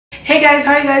Hey guys,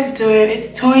 how you guys doing?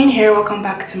 It's Toyin here. Welcome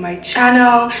back to my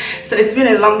channel. So it's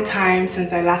been a long time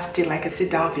since I last did like a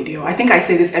sit down video. I think I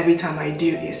say this every time I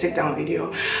do a sit down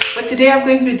video, but today I'm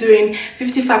going to be doing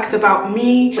 50 facts about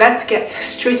me. Let's get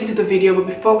straight into the video.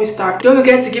 But before we start, don't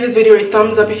forget to give this video a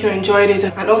thumbs up if you enjoyed it,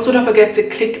 and also don't forget to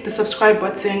click the subscribe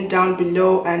button down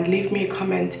below and leave me a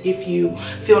comment if you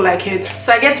feel like it.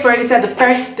 So I guess I already said the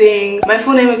first thing. My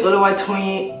full name is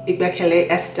Toyin Igbekele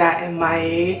Esther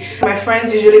Emaye. My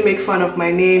friends usually make fun of my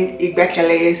name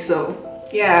Igbekele, so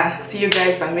yeah, to you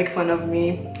guys that make fun of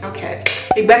me, okay.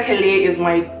 Igbekele is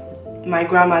my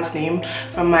grandma's name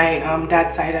from my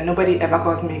dad's side, and nobody ever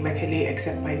calls me Igbekele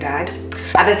except my dad.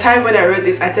 At the time when I wrote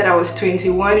this, I said I was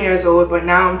 21 years old, but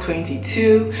now I'm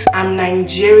 22. I'm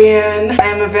Nigerian. I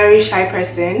am a very shy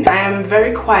person. I am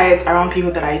very quiet around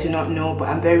people that I do not know, but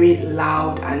I'm very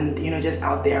loud and, you know, just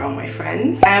out there on my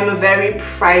friends. I am a very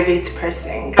private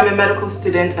person. I'm a medical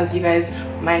student, as you guys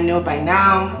might know by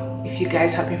now, if you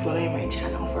guys have been following my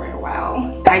channel for a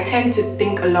while. I tend to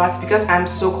think a lot because I'm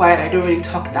so quiet. I don't really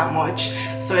talk that much,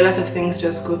 so a lot of things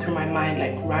just go through my mind,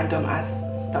 like random ass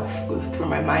stuff goes through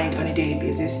my mind on a daily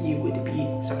basis. You would be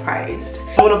surprised.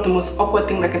 One of the most awkward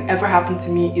things that can ever happen to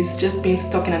me is just being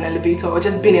stuck in an elevator, or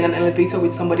just being in an elevator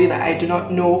with somebody that I do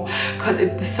not know, because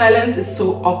the silence is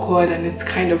so awkward and it's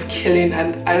kind of killing,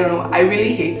 and I don't know, I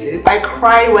really hate it. I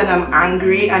cry when I'm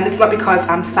angry, and it's not because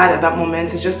I'm sad at that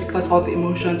moment, it's just because all the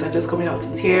emotions are just coming out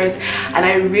in tears, and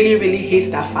I really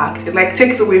hate that fact. It like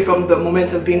takes away from the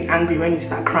moment of being angry when you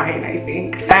start crying, I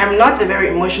think. I am not a very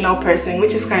emotional person,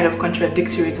 which is kind of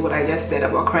contradictory to what I just said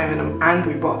about crying when I'm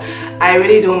angry, but I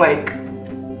really don't like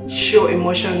show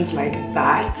emotions like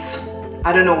that.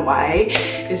 I don't know why.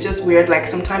 It's just weird. Like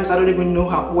sometimes I don't even know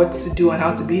what to do and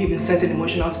how to behave in certain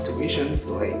emotional situations.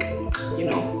 So like, you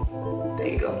know, there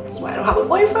you go. That's why I don't have a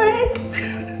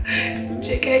boyfriend.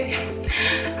 JK.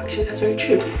 Actually, that's very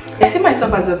true. I see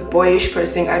myself as a boyish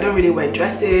person. I don't really wear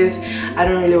dresses. I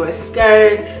don't really wear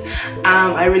skirts.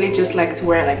 I really just like to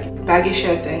wear like baggy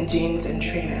shirts and jeans and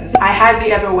trainers. I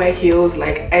hardly ever wear heels.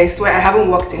 Like I swear I haven't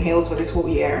walked in heels for this whole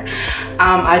year.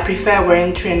 I prefer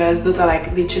wearing trainers. Those are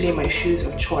like literally my shoes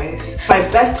of choice. My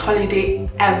best holiday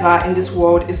ever in this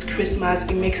world is Christmas.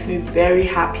 It makes me very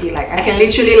happy. Like I can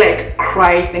literally like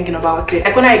cry thinking about it.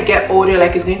 Like when I get older,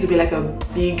 like it's going to be like a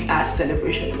big ass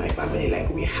celebration in my family. Like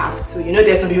we have to, you know,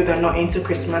 there's some people that are not into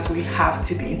Christmas. We have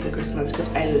to be into Christmas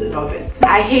because I love it.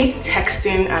 I hate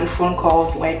texting and phone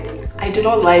calls. Like I do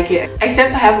not like it,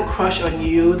 except I have a crush on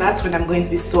you. That's when I'm going to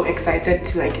be so excited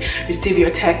to like receive your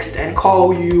text and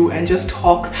call you and just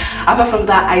talk. Apart from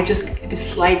that, I just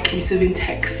dislike receiving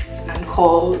texts and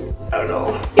calls. I don't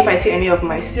know. If I see any of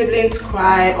my siblings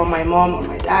cry, or my mom or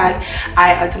my dad,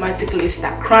 I automatically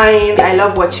start crying. I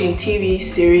love watching TV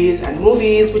series and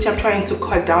movies, which I'm trying to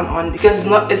cut down on because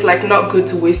it's like not good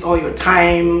to waste all your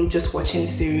time just watching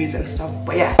series and stuff.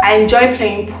 But yeah, I enjoy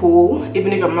playing pool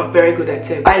even if I'm not very good at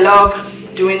it. I love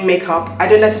doing makeup. I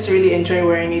don't necessarily enjoy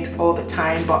wearing it all the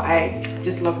time, but I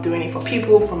just love doing it for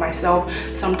people, for myself.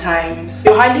 Sometimes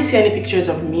you'll hardly see any pictures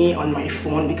of me on my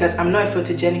phone because I'm not a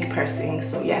photogenic person,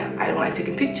 so yeah, I don't like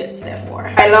taking pictures.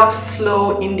 Therefore, I love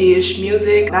slow indie-ish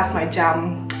music. That's my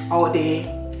jam all day,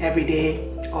 every day,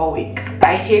 all week.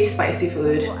 I hate spicy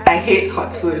food. I hate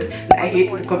hot food. I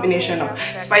hate the combination of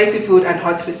spicy food and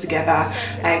hot food together.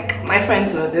 Like my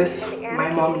friends know this, my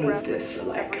mom knows this, so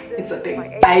like it's a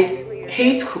thing. I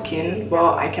hate cooking.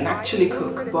 Well, I can actually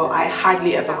cook, but I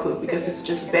hardly ever cook because it's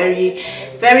just very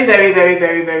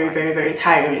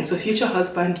tiring. So future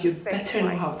husband, you better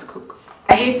know how to cook.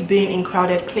 I hate being in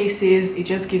crowded places. It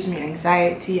just gives me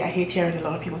anxiety. I hate hearing a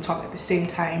lot of people talk at the same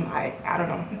time. I don't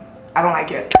know, I don't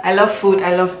like it. I love food.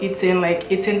 I love eating.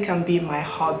 Like eating can be my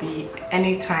hobby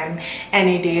anytime,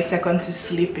 any day, second to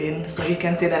sleeping. So you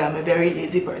can say that I'm a very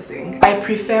lazy person. I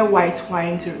prefer white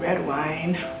wine to red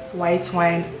wine. White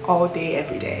wine all day,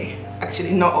 every day.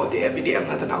 Actually, not all day, every day. I'm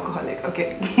not an alcoholic.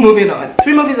 Okay, moving on.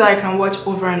 3 movies that I can watch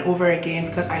over and over again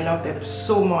because I love them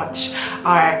so much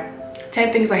are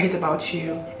 10 Things I Hate About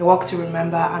You, A Walk to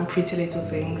Remember, and Pretty Little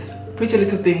Things. Pretty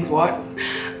Little Things, what?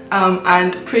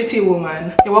 And Pretty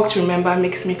Woman. A Walk to Remember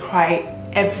makes me cry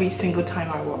every single time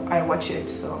I watch it,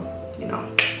 so you know,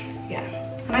 yeah.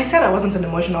 And I said I wasn't an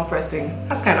emotional person.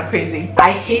 That's kind of crazy.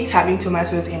 I hate having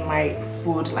tomatoes in my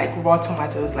food, like raw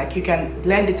tomatoes. Like you can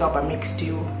blend it up and make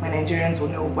stew. My Nigerians will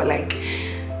know, but like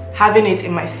having it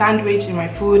in my sandwich, in my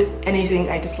food, anything,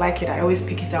 I dislike it. I always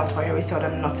pick it out, or I always tell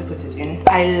them not to put it in.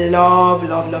 I love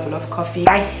coffee.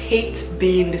 I hate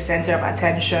being the center of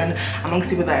attention amongst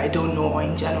people that I don't know or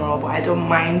in general, but I don't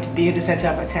mind being the center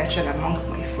of attention amongst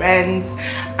my friends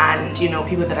and, you know,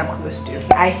 people that I'm close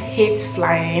to. I hate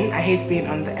flying. I hate being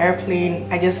on the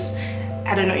airplane. I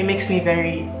don't know, it makes me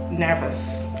very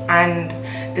nervous, and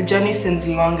the journey seems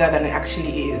longer than it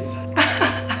actually is.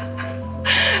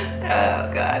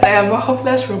 Oh god, I am a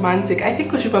hopeless romantic. I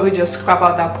think we should probably just scrap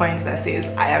out that point that says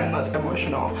I am not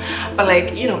emotional. But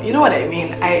like, you know what I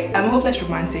mean. I am a hopeless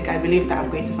romantic. I believe that I'm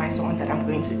going to find someone that I'm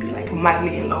going to be like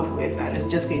madly in love with, and it's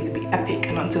just going to be epic.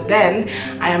 And until then,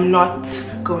 I am not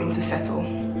going to settle.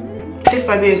 This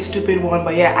might be a stupid one,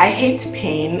 but yeah, I hate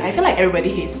pain. I feel like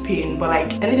everybody hates pain, but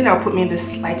like anything that will put me in the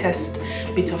slightest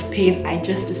bit of pain, I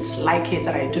just dislike it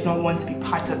and I do not want to be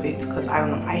part of it, because I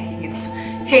don't know, I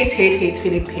hate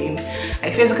feeling pain,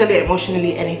 like physically,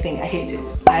 emotionally, anything. I hate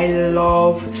it. I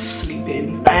love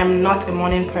sleeping. I am not a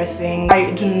morning person.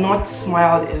 I do not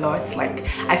smile a lot. Like,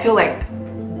 I feel like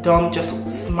dumb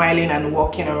just smiling and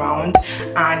walking around,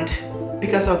 and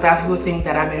because of that, people think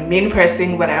that I'm a mean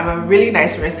person, but I'm a really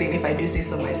nice person if I do say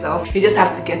so myself. You just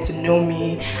have to get to know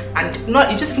me, and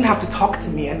you just even have to talk to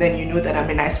me, and then you know that I'm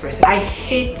a nice person. I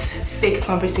hate fake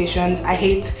conversations. I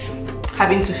hate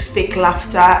having to fake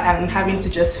laughter and having to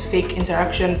just fake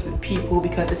interactions with people,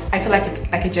 because I feel like it's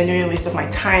like a genuine waste of my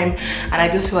time, and I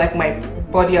just feel like my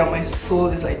body and my soul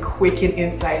is like quaking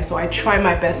inside. So I try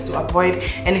my best to avoid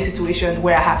any situation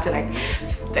where I have to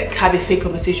like have a fake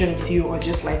conversation with you, or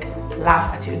just like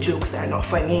laugh at your jokes that are not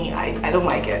funny. I don't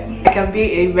like it. I can be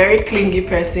a very clingy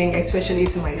person, especially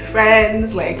to my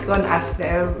friends. Like, go and ask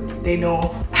them, they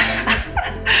know.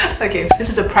 Okay, this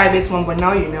is a private one, but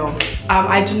now you know.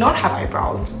 I do not have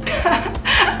eyebrows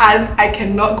and I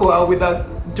cannot go out without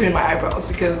doing my eyebrows,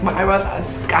 because my eyebrows are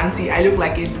scanty. I look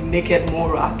like a naked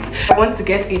mole rat. I want to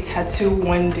get a tattoo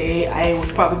one day. I would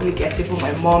probably get it, but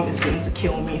my mom is going to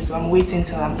kill me, so I'm waiting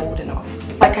till I'm old enough.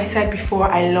 Like I said before,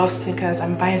 I love sneakers,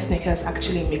 and buying sneakers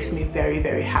actually makes me very,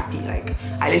 very happy. Like,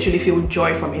 I literally feel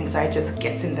joy from inside just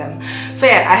getting them. So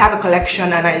yeah, I have a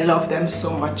collection and I love them so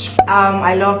much.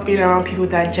 I love being around people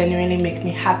that genuinely make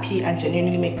me happy and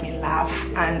genuinely make me laugh,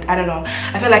 and I don't know,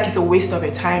 I feel like it's a waste of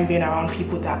your time being around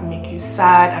people that make you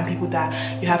sad and people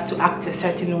that you have to act a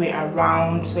certain way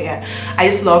around. So yeah, I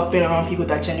just love being around people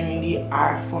that genuinely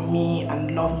are for me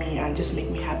and love me and just make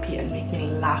me happy and make me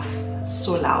laugh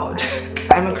so loud.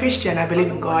 I'm a Christian. I believe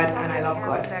in God and I love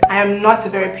God. I am not a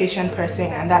very patient person,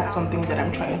 and that's something that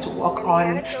I'm trying to work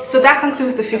on. So that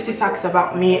concludes the 50 facts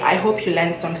about me. I hope you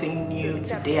learned something new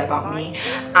today about me,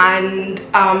 and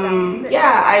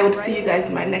yeah, I would see you guys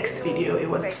in my next video. It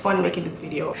was fun making this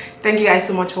video. Thank you guys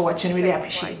so much for watching. Really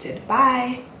appreciate it.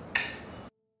 Bye.